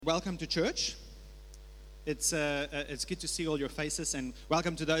Welcome to church. It's good to see all your faces, and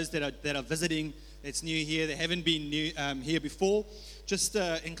welcome to those that are visiting. It's new here. They haven't been here before. Just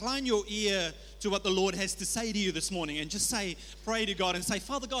incline your ear to what the Lord has to say to you this morning, and just pray to God and say,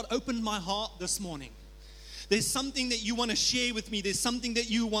 Father God, open my heart this morning. There's something that you want to share with me. There's something that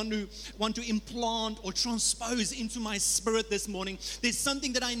you want to implant or transpose into my spirit this morning. There's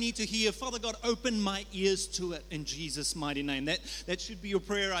something that I need to hear. Father God, open my ears to it in Jesus' mighty name. That should be your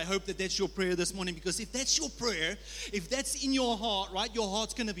prayer. I hope that that's your prayer this morning, because if that's your prayer, if that's in your heart, right, your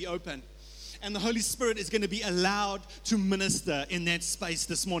heart's going to be open. And the Holy Spirit is going to be allowed to minister in that space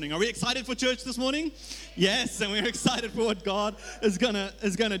this morning. Are we excited for church this morning? Yes, and we're excited for what God is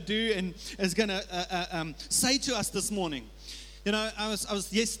gonna do and is gonna say to us this morning. You know, I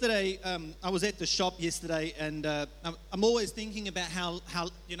was yesterday. I was at the shop yesterday, and I'm always thinking about how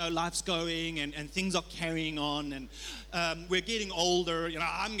life's going and things are carrying on, and we're getting older. You know,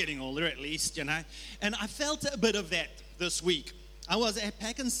 I'm getting older at least. You know, and I felt a bit of that this week. I was at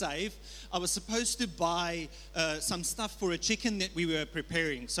Pack and Save. I was supposed to buy some stuff for a chicken that we were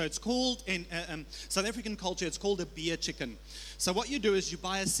preparing. So it's called, in South African culture, it's called a beer chicken. So what you do is you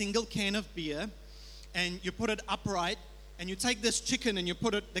buy a single can of beer, and you put it upright, and you take this chicken and you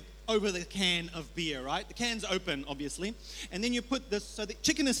put it over the can of beer, right? The can's open, obviously. And then you put this, so the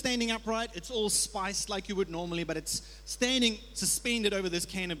chicken is standing upright. It's all spiced like you would normally, but it's standing suspended over this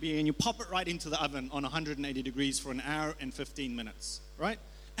can of beer, and you pop it right into the oven on 180 degrees for an hour and 15 minutes, right?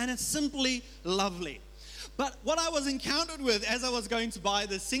 And it's simply lovely. But what I was encountered with as I was going to buy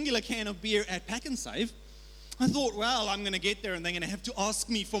this singular can of beer at Pack and Save, I thought, well, I'm going to get there and they're going to have to ask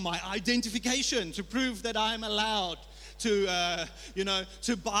me for my identification to prove that I'm allowed to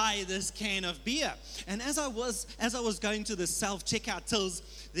buy this can of beer. And as I was going to the self-checkout tills,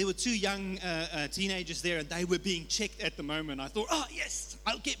 there were two young teenagers there, and they were being checked at the moment. I thought, oh yes,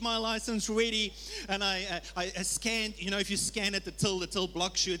 I'll get my license ready. And I scanned. You know, if you scan at the till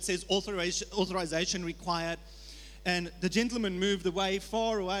blocks you. It says authorization required. And the gentleman moved away,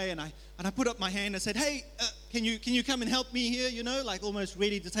 far away, and I put up my hand and said, hey, can you come and help me here? You know, like almost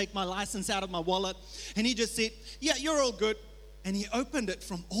ready to take my license out of my wallet. And he just said, yeah, you're all good. And he opened it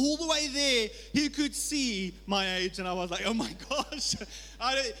from all the way there. He could see my age, and I was like, oh my gosh,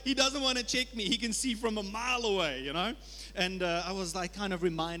 he doesn't want to check me. He can see from a mile away, you know. And I was like kind of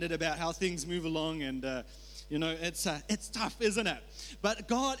reminded about how things move along, and it's tough, isn't it? But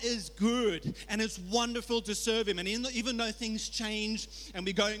God is good, and it's wonderful to serve Him. And even though things change, and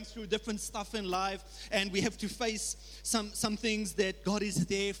we're going through different stuff in life, and we have to face some things, that God is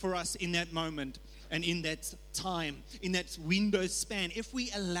there for us in that moment and in that time, in that window span, if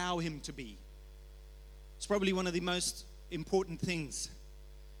we allow Him to be. It's probably one of the most important things.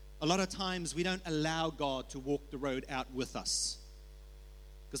 A lot of times we don't allow God to walk the road out with us.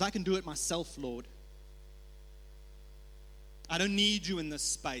 Because I can do it myself, Lord. I don't need you in this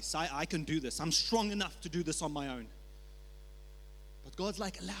space. I can do this. I'm strong enough to do this on my own. But God's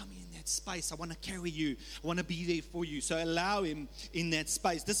like, allow me in that space. I want to carry you. I want to be there for you. So allow Him in that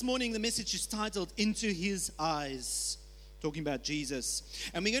space. This morning, the message is titled, Into His Eyes, talking about Jesus.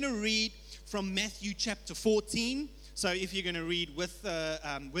 And we're going to read from Matthew chapter 14. So if you're going to read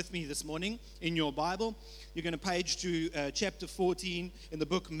with me this morning in your Bible, you're going to page to chapter 14 in the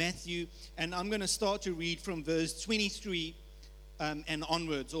book Matthew. And I'm going to start to read from verse 23 and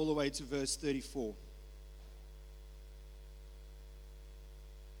onwards, all the way to verse 34.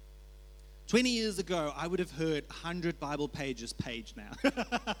 20 years ago, I would have heard 100 Bible pages paged now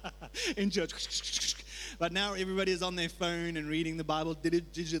in church. But now everybody is on their phone and reading the Bible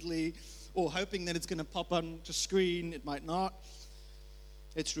digitally, or hoping that it's going to pop on the screen. It might not.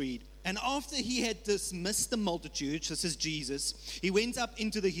 Let's read. And after He had dismissed the multitude, this is Jesus, He went up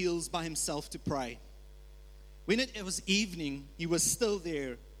into the hills by Himself to pray. When it was evening, He was still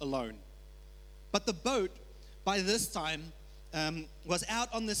there alone. But the boat, by this time, was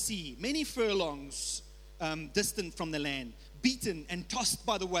out on the sea, many furlongs distant from the land, beaten and tossed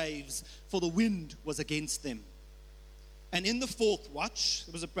by the waves, for the wind was against them. And in the fourth watch,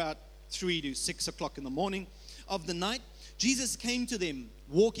 it was about 3 to 6 o'clock in the morning of the night, Jesus came to them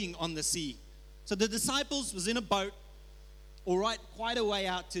walking on the sea. So the disciples was in a boat, all right, quite a way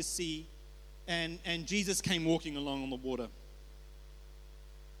out to sea, and Jesus came walking along on the water.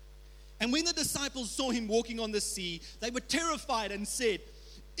 And when the disciples saw Him walking on the sea, they were terrified and said,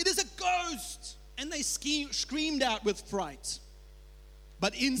 "It is a ghost!" And they screamed out with fright.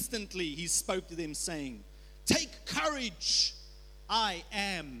 But instantly He spoke to them, saying, "Take courage, I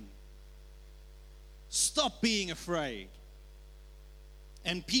am. Stop being afraid."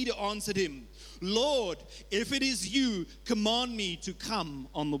 And Peter answered him, Lord, if it is you, command me to come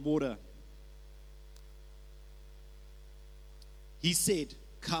on the water. He said,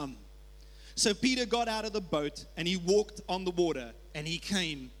 come. So Peter got out of the boat and he walked on the water and he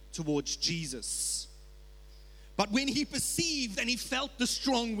came towards Jesus. But when he perceived and he felt the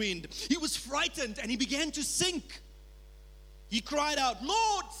strong wind, he was frightened and he began to sink. He cried out,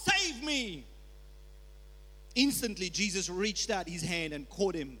 Lord, save me. Instantly, Jesus reached out his hand and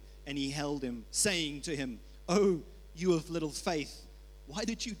caught him, and he held him, saying to him, Oh, you of little faith, why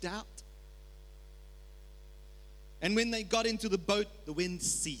did you doubt? And when they got into the boat, the wind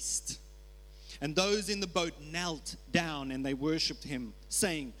ceased. And those in the boat knelt down and they worshipped him,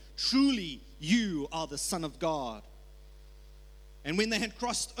 saying, Truly, you are the Son of God. And when they had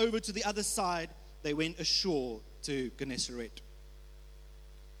crossed over to the other side, they went ashore to Gennesaret.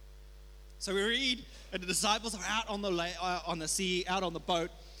 So we read that the disciples are out on the sea, out on the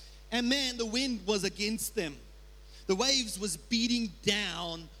boat. And man, the wind was against them. The waves was beating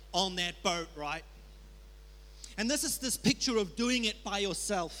down on that boat, right? And this is this picture of doing it by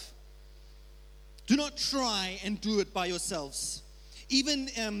yourself. Do not try and do it by yourselves. Even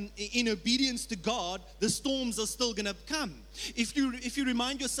in obedience to God, the storms are still going to come. If you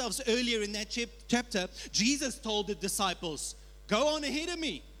remind yourselves earlier in that chapter, Jesus told the disciples, go on ahead of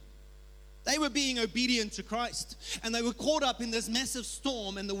me. They were being obedient to Christ, and they were caught up in this massive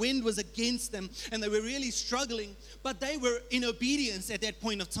storm, and the wind was against them, and they were really struggling, but they were in obedience at that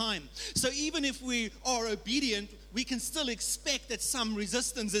point of time. So even if we are obedient, we can still expect that some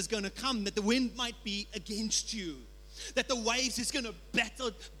resistance is going to come, that the wind might be against you, that the waves is going to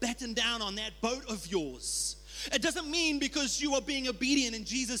batten down on that boat of yours. It doesn't mean because you are being obedient and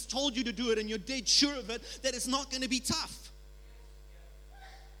Jesus told you to do it and you're dead sure of it, that it's not going to be tough.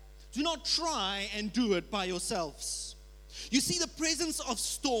 Do not try and do it by yourselves. You see, the presence of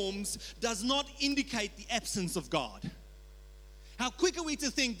storms does not indicate the absence of God. How quick are we to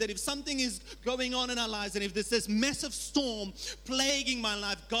think that if something is going on in our lives and if there's this massive storm plaguing my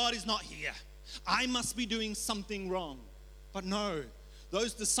life, God is not here. I must be doing something wrong. But no,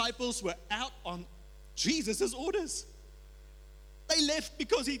 those disciples were out on Jesus' orders. They left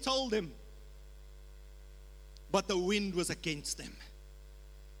because he told them. But the wind was against them.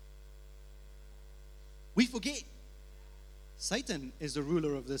 We forget Satan is the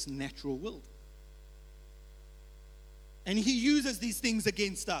ruler of this natural world. And he uses these things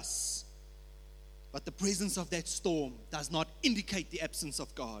against us. But the presence of that storm does not indicate the absence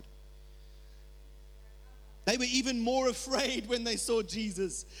of God. They were even more afraid when they saw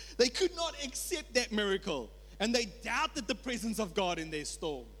Jesus. They could not accept that miracle. And they doubted the presence of God in their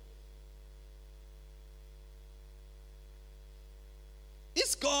storm.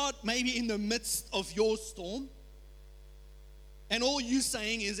 Is God maybe in the midst of your storm? And all you're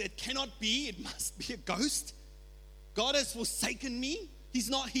saying is, it cannot be, it must be a ghost. God has forsaken me, he's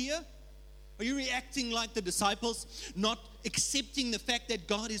not here. Are you reacting like the disciples, not accepting the fact that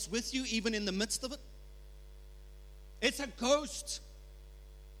God is with you even in the midst of it? It's a ghost.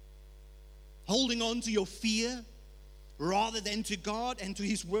 Holding on to your fear rather than to God and to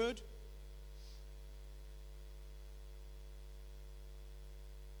his word.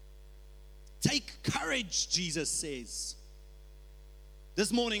 Take courage, Jesus says.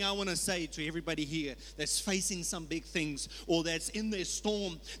 This morning I want to say to everybody here that's facing some big things or that's in their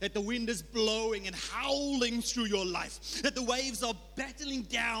storm, that the wind is blowing and howling through your life, that the waves are battling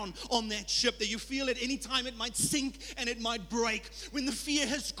down on that ship, that you feel at any time it might sink and it might break. When the fear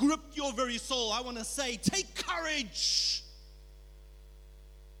has gripped your very soul, I want to say, take courage.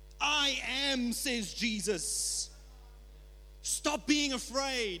 I am, says Jesus. Stop being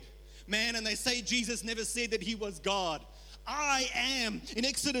afraid. Man, and they say Jesus never said that he was God. I am. In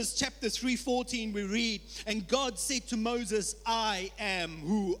Exodus chapter 3:14 we read, and God said to Moses, I am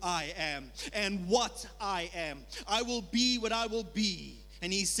who I am and what I am. I will be what I will be.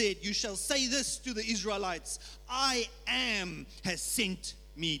 And he said, you shall say this to the Israelites, I am has sent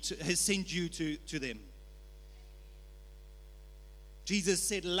you to them. Jesus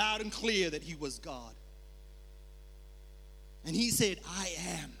said loud and clear that he was God. And he said, I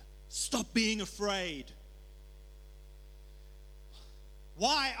am. Stop being afraid.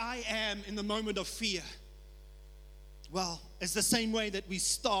 Why I am in the moment of fear? Well, it's the same way that we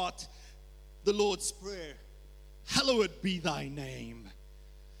start the Lord's Prayer. Hallowed be thy name.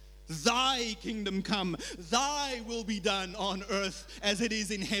 Thy kingdom come, thy will be done on earth as it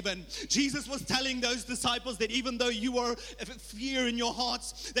is in heaven. Jesus was telling those disciples that even though you are fear in your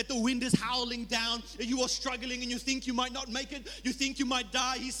hearts, that the wind is howling down, that you are struggling and you think you might not make it, you think you might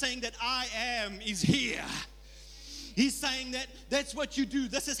die, he's saying that I am is here. He's saying that that's what you do.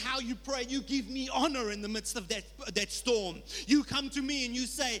 This is how you pray. You give me honor in the midst of that storm. You come to me and you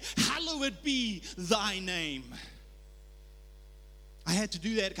say, hallowed be thy name. I had to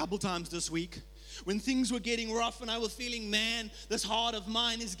do that a couple times this week. When things were getting rough and I was feeling, man, this heart of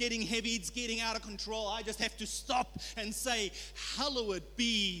mine is getting heavy, it's getting out of control. I just have to stop and say, hallowed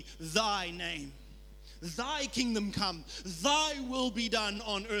be thy name. Thy kingdom come. Thy will be done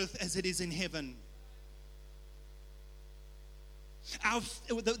on earth as it is in heaven.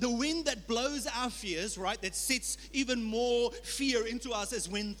 The wind that blows our fears, right, that sets even more fear into us is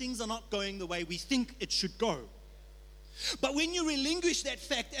when things are not going the way we think it should go. But when you relinquish that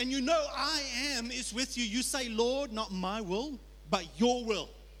fact and you know I am is with you, you say, Lord, not my will, but your will.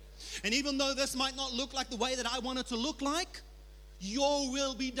 And even though this might not look like the way that I want it to look like, your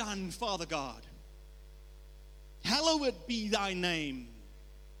will be done, Father God. Hallowed be thy name.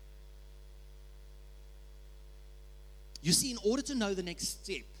 You see, in order to know the next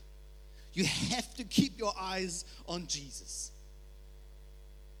step, you have to keep your eyes on Jesus.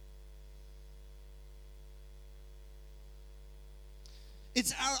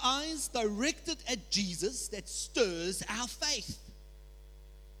 It's our eyes directed at Jesus that stirs our faith.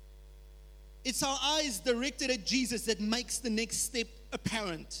 It's our eyes directed at Jesus that makes the next step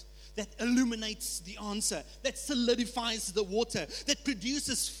apparent, that illuminates the answer, that solidifies the water, that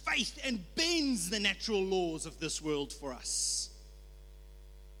produces faith and bends the natural laws of this world for us.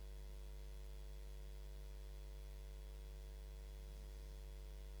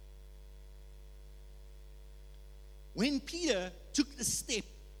 When Peter took the step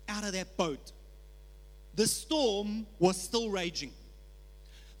out of that boat, the storm was still raging.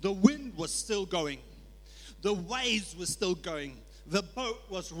 The wind was still going. The waves were still going. The boat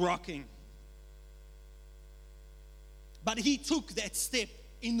was rocking. But he took that step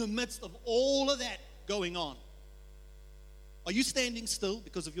in the midst of all of that going on. Are you standing still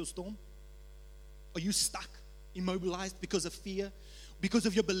because of your storm? Are you stuck, immobilized because of fear? Because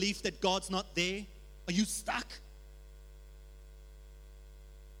of your belief that God's not there? Are you stuck?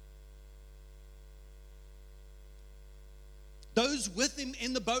 Those with him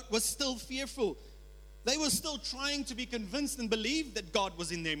in the boat were still fearful. They were still trying to be convinced and believe that God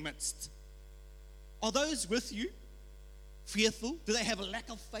was in their midst. Are those with you fearful? Do they have a lack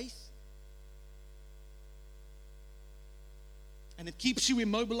of faith? And it keeps you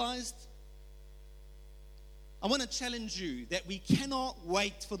immobilized? I want to challenge you that we cannot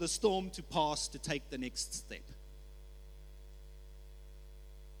wait for the storm to pass to take the next step.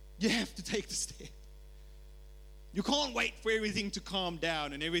 You have to take the step. You can't wait for everything to calm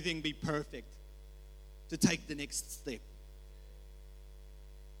down and everything be perfect to take the next step.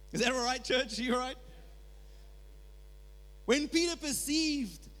 Is that all right, church? Are you all right? When Peter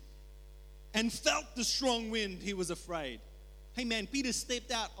perceived and felt the strong wind, he was afraid. Hey man, Peter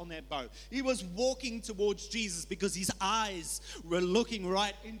stepped out on that boat. He was walking towards Jesus because his eyes were looking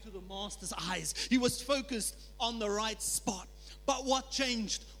right into the Master's eyes. He was focused on the right spot. But what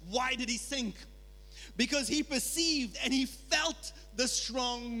changed? Why did he sink? Because he perceived and he felt the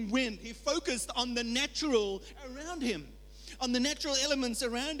strong wind. He focused on the natural around him, on the natural elements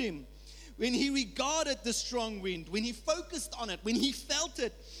around him. When he regarded the strong wind, when he focused on it, when he felt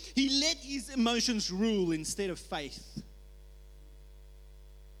it, he let his emotions rule instead of faith.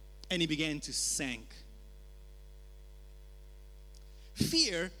 And he began to sink.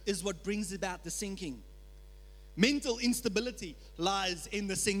 Fear is what brings about the sinking. Mental instability lies in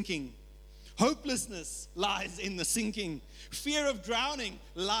the sinking. Hopelessness lies in the sinking. Fear of drowning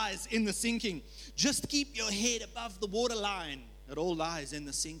lies in the sinking. Just keep your head above the waterline. It all lies in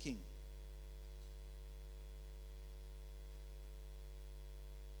the sinking.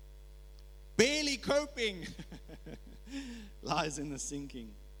 Barely coping lies in the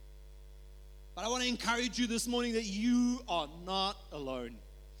sinking. But I want to encourage you this morning that you are not alone.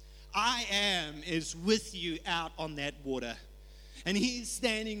 I am is with you out on that water. And he's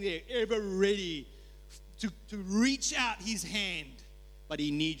standing there ever ready to reach out his hand. But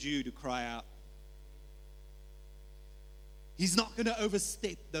he needs you to cry out. He's not going to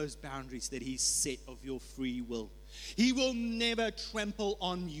overstep those boundaries that he's set of your free will. He will never trample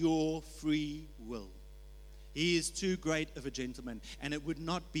on your free will. He is too great of a gentleman, and it would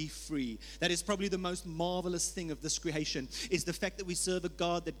not be free. That is probably the most marvelous thing of this creation, is the fact that we serve a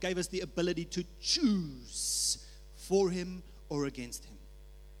God that gave us the ability to choose for him or against him.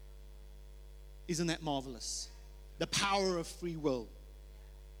 Isn't that marvelous? The power of free will.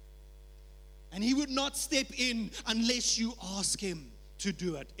 And he would not step in unless you ask him to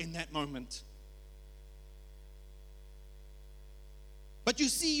do it in that moment. But you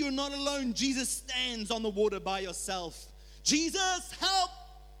see, you're not alone. Jesus stands on the water by yourself. Jesus, help!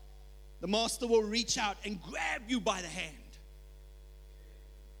 The master will reach out and grab you by the hand.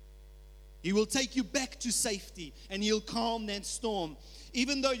 He will take you back to safety and he'll calm that storm.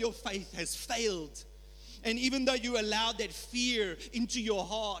 Even though your faith has failed, and even though you allowed that fear into your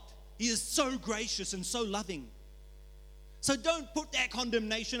heart, he is so gracious and so loving. So don't put that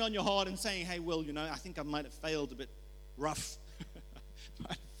condemnation on your heart and saying, hey, Will, I think I might have failed a bit rough.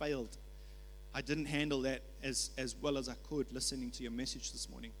 I failed. I didn't handle that as well as I could listening to your message this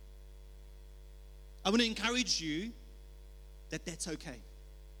morning. I want to encourage you that that's okay.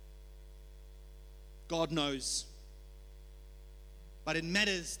 God knows. But it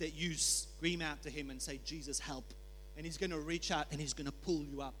matters that you scream out to him and say, Jesus, help. And he's going to reach out and he's going to pull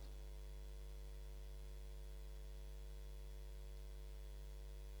you up.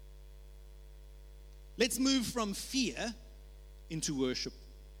 Let's move from fear into worship.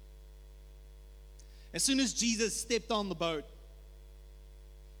 As soon as Jesus stepped on the boat,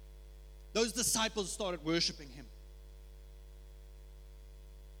 those disciples started worshiping him.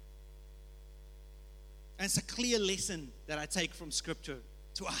 And it's a clear lesson that I take from Scripture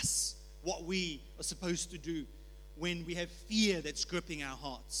to us, what we are supposed to do when we have fear that's gripping our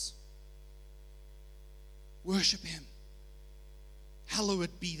hearts. Worship him.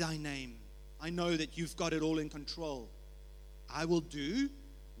 Hallowed be thy name. I know that you've got it all in control. I will do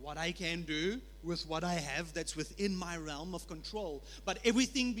what I can do with what I have that's within my realm of control. But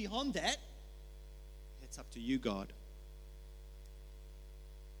everything beyond that, it's up to you, God.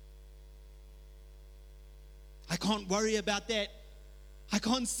 I can't worry about that. I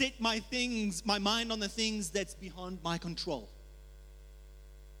can't set my mind on the things that's beyond my control.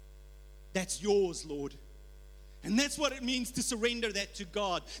 That's yours, Lord. And that's what it means to surrender that to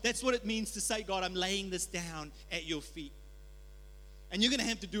God. That's what it means to say, God, I'm laying this down at your feet. And you're going to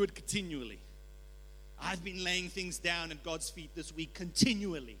have to do it continually. I've been laying things down at God's feet this week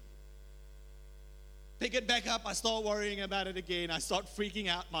continually. Pick it back up, I start worrying about it again. I start freaking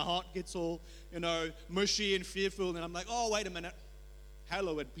out. My heart gets all, mushy and fearful. And I'm like, oh, wait a minute.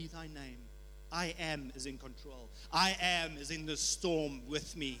 Hallowed be thy name. I am is in control. I am is in the storm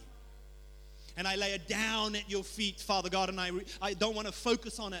with me. And I lay it down at your feet, Father God, and I don't want to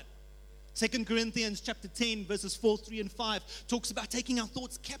focus on it. 2 Corinthians chapter 10, verses 4, 3, and 5 talks about taking our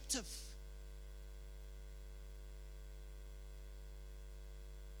thoughts captive.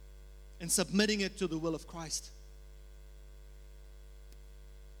 And submitting it to the will of Christ.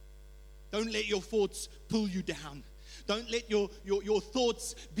 Don't let your thoughts pull you down. Don't let your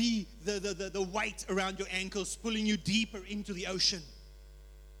thoughts be the weight around your ankles, pulling you deeper into the ocean.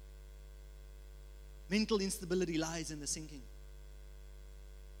 Mental instability lies in the sinking.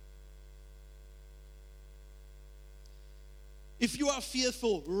 If you are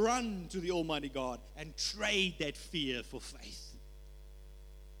fearful, run to the Almighty God and trade that fear for faith.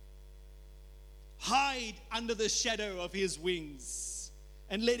 Hide under the shadow of his wings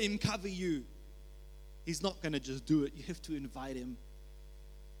and let him cover you. He's not going to just do it. You have to invite him.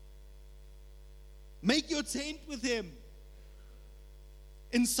 Make your tent with him.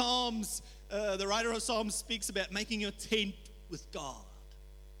 In Psalms, the writer of Psalms speaks about making your tent with God.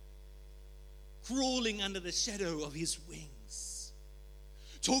 Crawling under the shadow of his wings.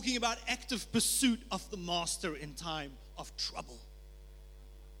 Talking about active pursuit of the master in time of trouble.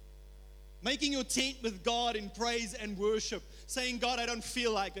 Making your tent with God in praise and worship. Saying, God, I don't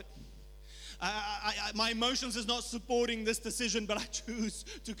feel like it. My emotions is not supporting this decision, but I choose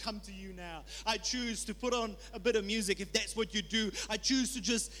to come to you now. I choose to put on a bit of music if that's what you do. I choose to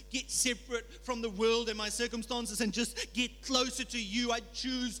just get separate from the world and my circumstances and just get closer to you. I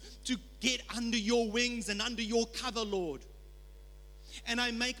choose to get under your wings and under your cover, Lord. And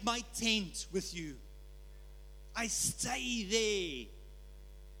I make my tent with you. I stay there.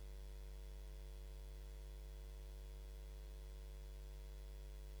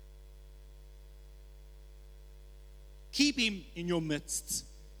 Keep him in your midst.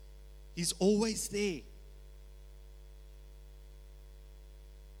 He's always there.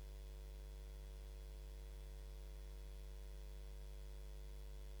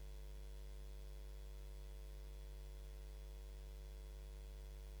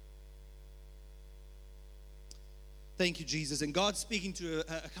 Thank you, Jesus. And God's speaking to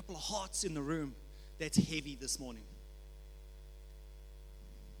a couple of hearts in the room that's heavy this morning.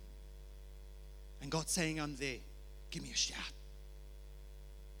 And God's saying, I'm there. Give me a shout.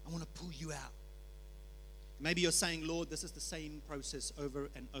 I want to pull you out. Maybe you're saying, Lord, this is the same process over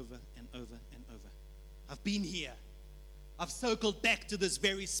and over and over and over. I've been here. I've circled back to this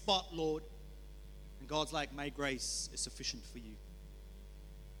very spot, Lord. And God's like, my grace is sufficient for you.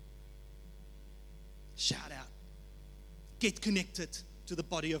 Shout out. Get connected to the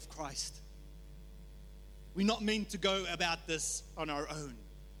body of Christ. We're not meant to go about this on our own.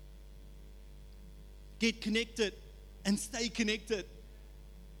 Get connected and stay connected.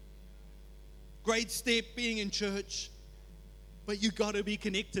 Great step being in church, but you got to be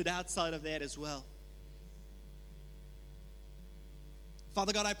connected outside of that as well.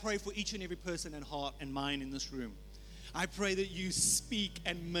 Father God, I pray for each and every person and heart and mind in this room. I pray that you speak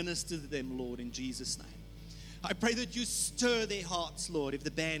and minister to them, Lord, in Jesus' name. I pray that you stir their hearts, Lord. If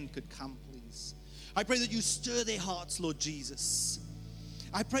the band could come, please. I pray that you stir their hearts, Lord Jesus.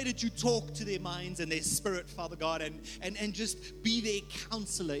 I pray that you talk to their minds and their spirit, Father God, and just be their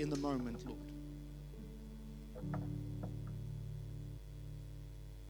counselor in the moment, Lord.